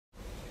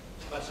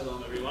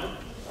Shalom, everyone.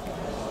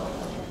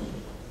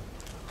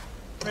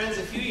 Friends,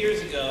 a few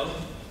years ago,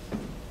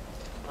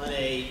 on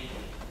a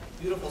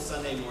beautiful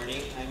Sunday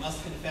morning, I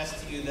must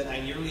confess to you that I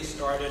nearly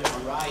started a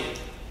riot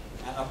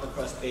at Upper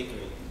Crust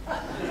Bakery.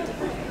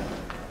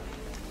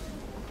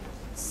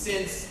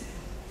 Since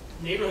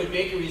neighborhood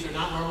bakeries are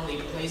not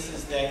normally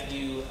places that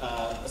you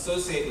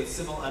associate with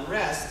civil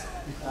unrest,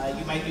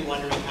 you might be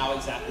wondering how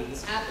exactly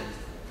this happened.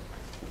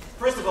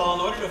 First of all,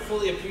 in order to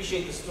fully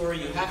appreciate the story,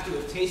 you have to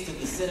have tasted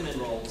the cinnamon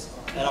rolls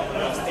at Upper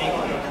Crust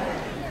Bakery.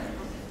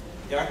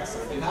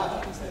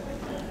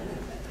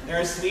 They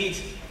are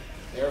sweet,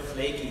 they are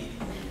flaky,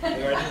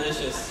 they are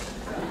delicious,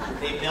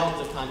 they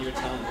melt upon your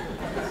tongue.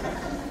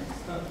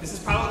 This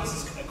is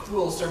a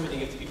cruel sermon to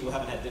give to people who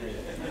haven't had dinner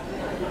yet.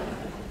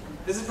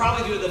 This is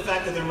probably due to the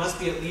fact that there must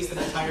be at least an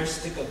entire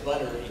stick of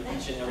butter in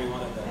each and every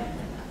one of them.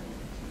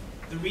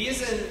 The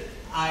reason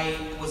I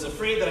was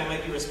afraid that I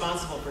might be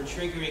responsible for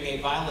triggering a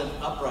violent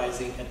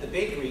uprising at the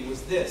bakery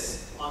was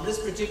this. On this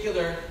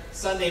particular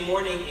Sunday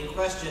morning in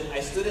question, I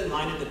stood in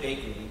line at the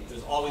bakery.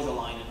 There's always a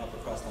line at Upper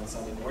Crust on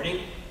Sunday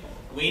morning,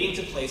 waiting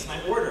to place my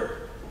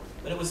order.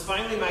 When it was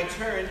finally my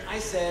turn, I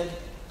said,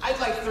 "I'd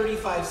like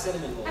 35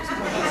 cinnamon rolls,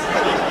 please."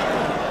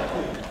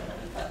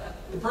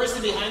 The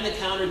person behind the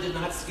counter did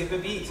not skip a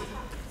beat,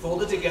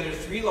 folded together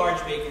 3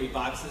 large bakery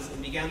boxes,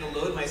 and began to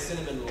load my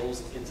cinnamon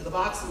rolls into the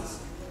boxes.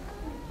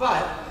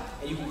 But,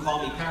 and you can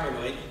call me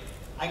paranoid,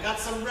 I got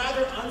some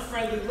rather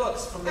unfriendly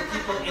looks from the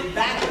people in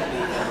back of me,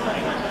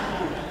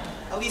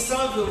 at least some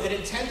of whom had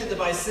intended to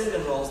buy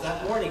cinnamon rolls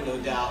that morning, no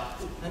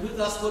doubt, and who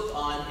thus looked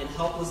on in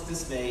helpless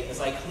dismay as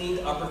I cleaned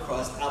Upper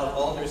Crust out of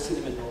all their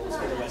cinnamon rolls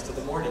for the rest of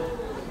the morning.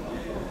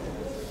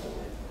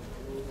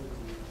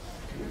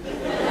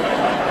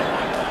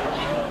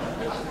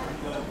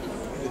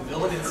 The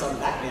villain in some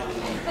Batman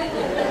movie.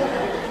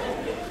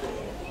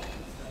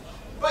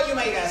 But you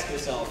might ask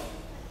yourself,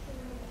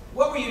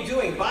 what were you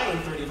doing buying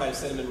 35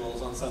 cinnamon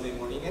rolls on Sunday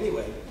morning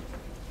anyway?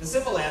 The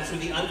simple answer,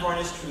 the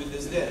unvarnished truth,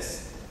 is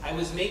this. I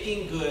was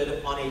making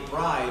good on a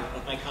bribe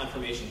of my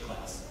confirmation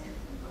class.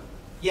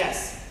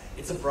 Yes,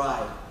 it's a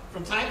bribe.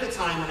 From time to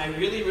time, when I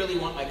really, really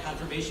want my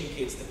confirmation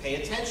kids to pay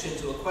attention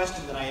to a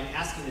question that I am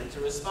asking them to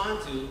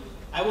respond to,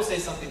 I will say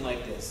something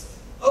like this.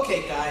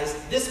 Okay, guys,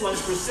 this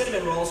one's for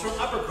cinnamon rolls from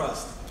Upper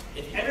Crust.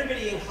 If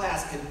everybody in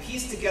class can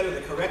piece together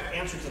the correct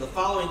answer to the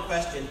following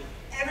question,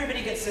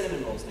 everybody gets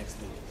cinnamon rolls next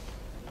week.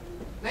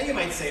 Now you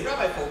might say,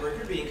 Rabbi Folberg,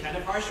 you're being kind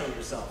of harsh on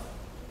yourself.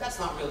 That's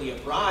not really a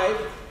bribe,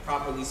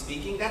 properly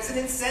speaking. That's an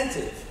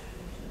incentive.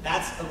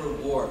 That's a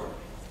reward.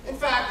 In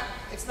fact,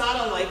 it's not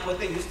unlike what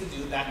they used to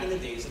do back in the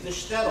days of the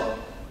shtetl,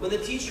 when the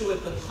teacher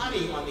would put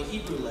honey on the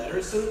Hebrew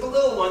letters so that the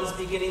little ones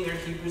beginning their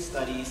Hebrew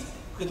studies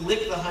could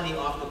lick the honey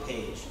off the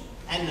page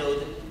and know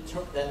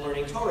that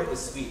learning Torah is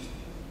sweet.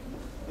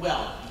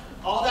 Well,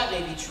 all that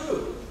may be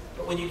true,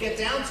 but when you get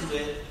down to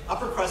it,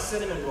 Upper Crust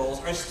cinnamon rolls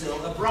are still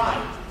a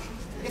bribe.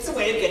 It's a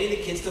way of getting the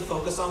kids to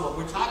focus on what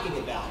we're talking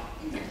about.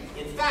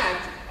 In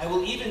fact, I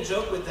will even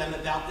joke with them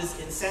about this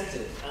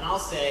incentive, and I'll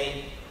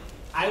say,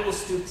 I will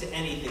stoop to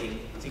anything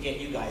to get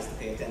you guys to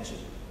pay attention,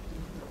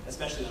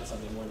 especially on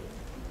Sunday morning.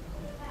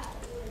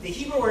 The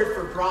Hebrew word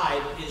for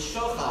bribe is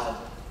shochad,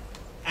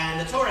 and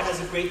the Torah has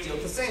a great deal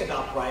to say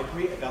about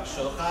bribery, about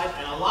shochad,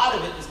 and a lot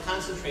of it is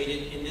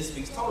concentrated in this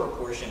week's Torah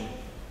portion.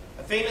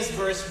 A famous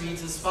verse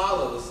reads as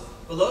follows,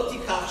 "V'lo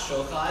tikach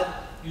shochad,"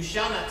 you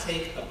shall not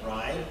take a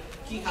bribe,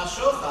 Ki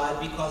hashochad,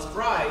 because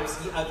bribes,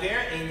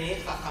 yi'aver einei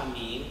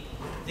chachamim,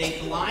 they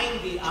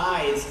blind the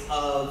eyes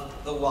of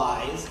the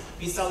wise,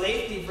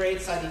 v'salef divrei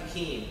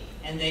tzadikim,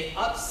 and they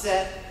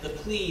upset the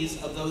pleas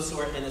of those who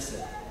are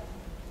innocent.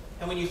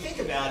 And when you think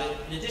about it,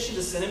 in addition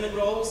to cinnamon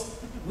rolls,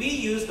 we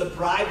use the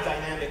bribe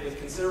dynamic with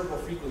considerable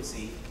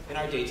frequency in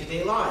our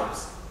day-to-day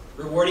lives.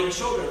 Rewarding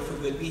children for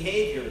good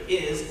behavior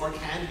is or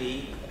can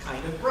be a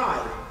kind of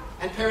bribe.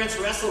 And parents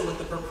wrestle with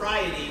the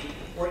propriety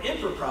or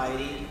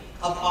impropriety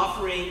of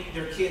offering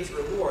their kids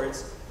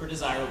rewards for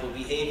desirable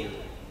behavior.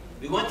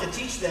 We want to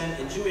teach them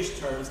in Jewish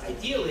terms,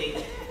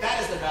 ideally, that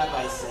is the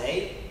rabbis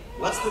say,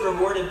 what's the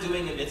reward of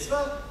doing a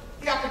mitzvah?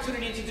 The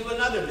opportunity to do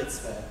another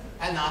mitzvah,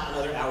 and not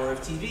another hour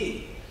of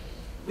TV.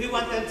 We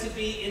want them to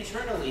be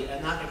internally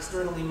and not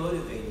externally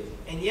motivated.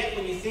 And yet,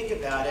 when you think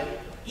about it,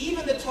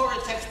 even the Torah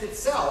text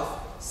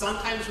itself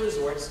sometimes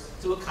resorts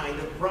to a kind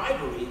of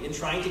bribery in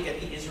trying to get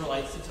the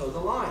Israelites to toe the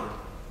line.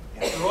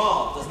 After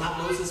all, does not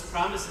Moses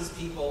promise his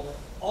people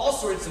all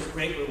sorts of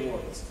great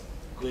rewards?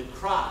 Good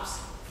crops,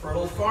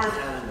 fertile farm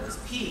animals,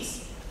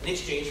 peace, in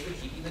exchange for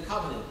keeping the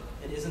covenant.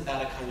 And isn't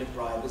that a kind of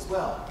bribe as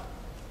well?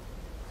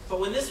 But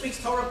when this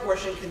week's Torah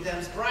portion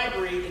condemns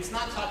bribery, it's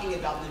not talking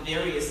about the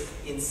various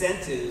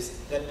incentives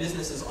that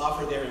businesses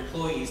offer their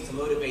employees to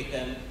motivate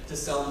them to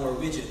sell more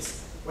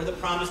widgets, or the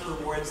promised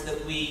rewards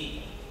that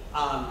we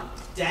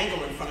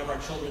dangle in front of our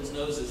children's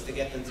noses to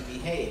get them to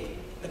behave.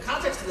 The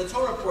context of the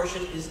Torah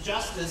portion is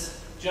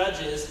justice,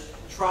 judges,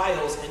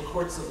 trials, and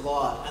courts of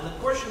law, and the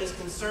portion is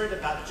concerned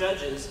about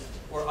judges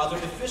or other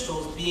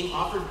officials being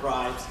offered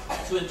bribes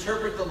to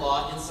interpret the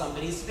law in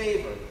somebody's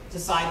favor, to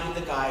side with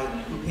the guy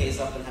who pays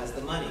up and has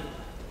the money.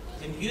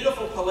 In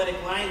beautiful poetic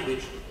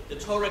language, the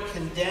Torah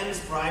condemns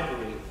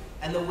bribery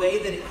and the way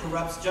that it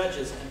corrupts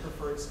judges and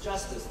perverts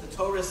justice. The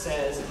Torah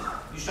says,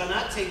 "You shall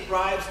not take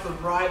bribes, for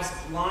bribes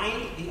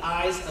blind the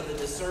eyes of the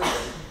discerner,"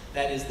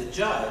 that is the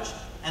judge,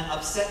 "and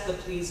upset the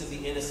pleas of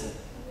the innocent,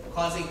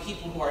 causing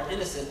people who are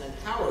innocent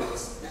and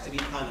powerless to be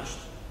punished."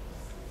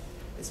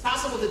 It's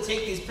possible to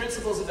take these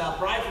principles about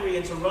bribery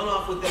and to run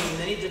off with them in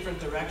many different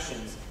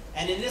directions.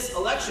 And in this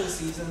election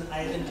season, I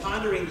have been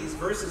pondering these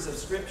verses of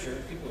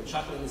Scripture. People are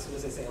chuckling as soon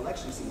as I say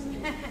election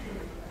season.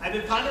 I've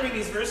been pondering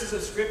these verses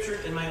of Scripture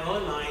in my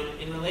own mind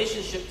in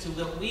relationship to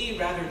what we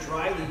rather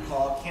dryly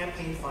call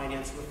campaign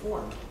finance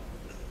reform.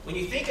 When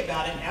you think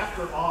about it,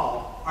 after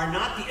all, are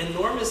not the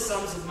enormous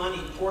sums of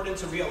money poured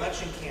into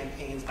re-election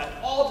campaigns by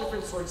all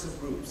different sorts of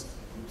groups,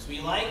 groups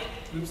we like,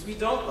 groups we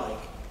don't like,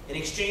 in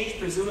exchange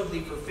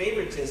presumably for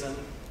favoritism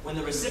when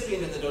the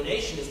recipient of the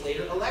donation is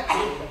later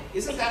elected,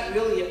 isn't that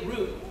really at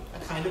root a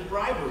kind of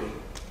bribery?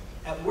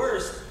 At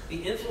worst, the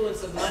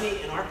influence of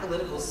money in our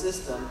political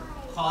system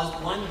caused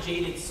one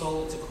jaded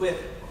soul to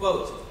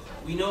quote,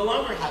 "We no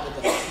longer have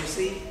a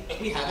democracy,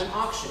 we have an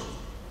auction."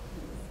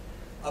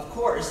 Of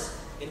course,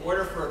 in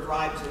order for a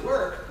bribe to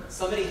work,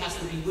 somebody has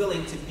to be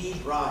willing to be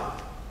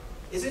bribed.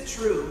 Is it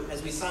true,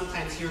 as we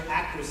sometimes hear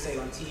actors say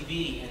on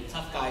TV and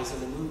tough guys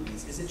in the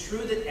movies, is it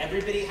true that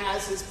everybody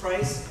has his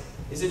price?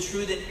 Is it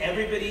true that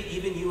everybody,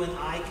 even you and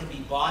I, can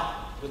be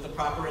bought with the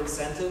proper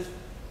incentive?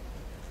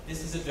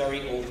 This is a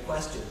very old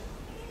question.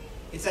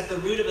 It's at the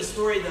root of a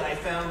story that I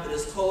found that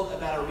is told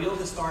about a real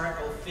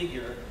historical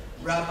figure,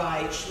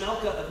 Rabbi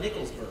Shmelka of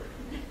Nicholsburg,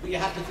 who you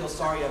have to feel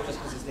sorry of just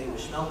because his name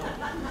was Shmelka.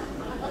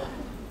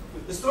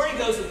 The story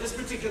goes that this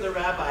particular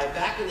rabbi,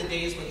 back in the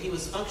days when he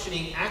was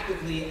functioning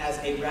actively as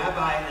a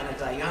rabbi and a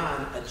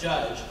dayan, a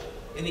judge,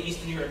 in the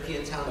Eastern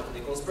European town of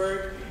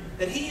Nicholsburg,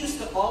 that he used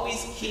to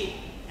always keep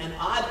an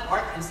odd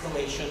art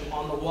installation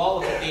on the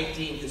wall of the Beit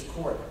Din, his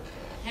court.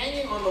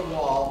 Hanging on the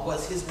wall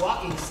was his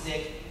walking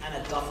stick and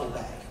a duffel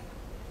bag.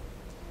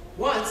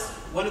 Once,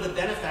 one of the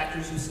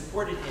benefactors who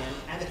supported him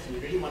and the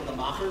community, one of the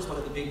machers, one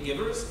of the big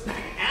givers,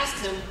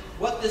 asked him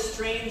what this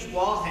strange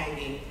wall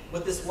hanging,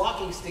 what this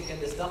walking stick and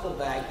this duffel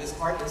bag, this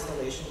art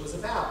installation was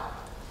about.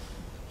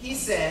 He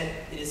said,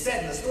 it is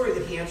said in the story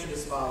that he answered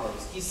as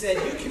follows. He said,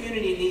 "You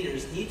community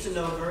leaders need to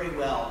know very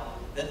well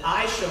that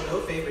I show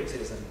no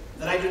favoritism,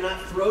 that I do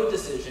not throw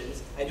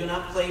decisions, I do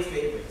not play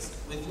favorites.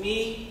 With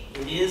me,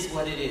 it is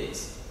what it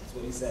is." That's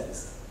what he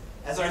says.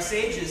 As our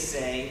sages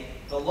say,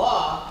 the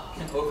law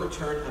can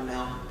overturn a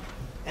mountain.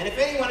 And if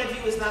any one of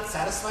you is not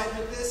satisfied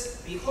with this,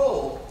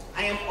 behold,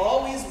 I am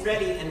always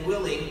ready and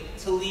willing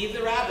to leave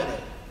the rabbinate,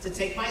 to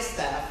take my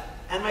staff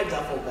and my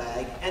duffel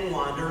bag and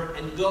wander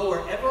and go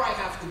wherever I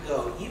have to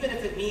go, even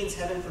if it means,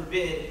 heaven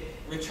forbid,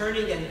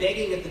 returning and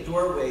begging at the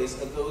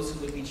doorways of those who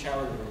would be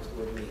charitable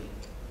toward me.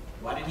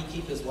 Why did he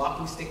keep his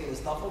walking stick in his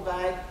duffel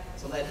bag?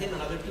 To let him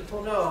and other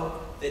people know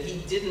that he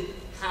didn't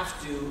have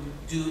to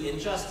do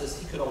injustice.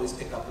 He could always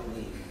pick up and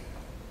leave.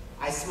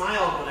 I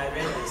smiled when I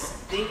read this,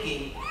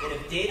 thinking that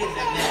if David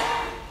Mamet,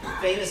 the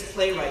famous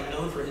playwright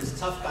known for his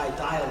tough guy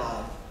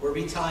dialogue, were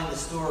retelling the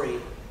story,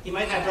 he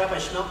might have Rabbi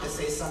Shmelka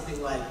say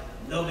something like,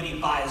 "Nobody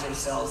buys or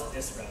sells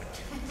this rabbi."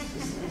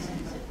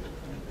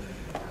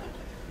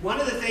 One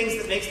of the things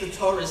that makes the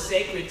Torah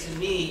sacred to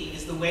me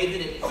is the way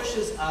that it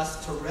pushes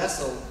us to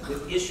wrestle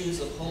with issues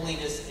of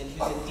holiness and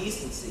human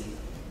decency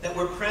that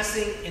were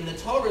pressing in the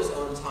Torah's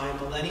own time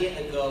millennia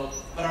ago,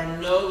 but are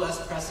no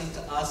less pressing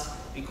to us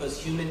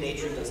because human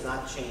nature does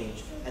not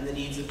change and the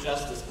needs of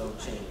justice don't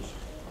change.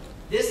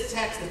 This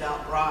text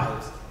about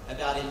bribes,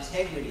 about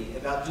integrity,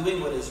 about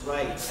doing what is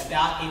right,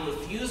 about a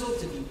refusal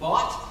to be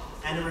bought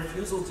and a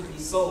refusal to be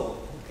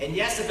sold, and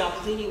yes, about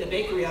cleaning the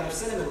bakery out of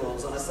cinnamon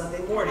rolls on a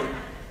Sunday morning,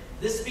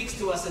 this speaks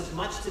to us as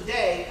much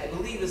today, I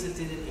believe, as it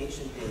did in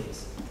ancient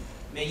days.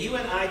 May you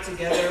and I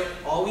together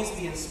always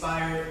be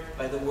inspired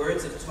by the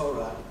words of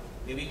Torah.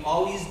 May we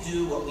always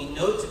do what we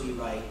know to be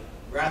right,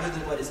 rather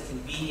than what is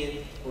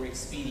convenient or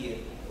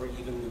expedient or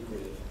even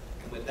lucrative.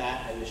 And with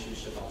that, I wish you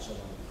Shabbat Shalom.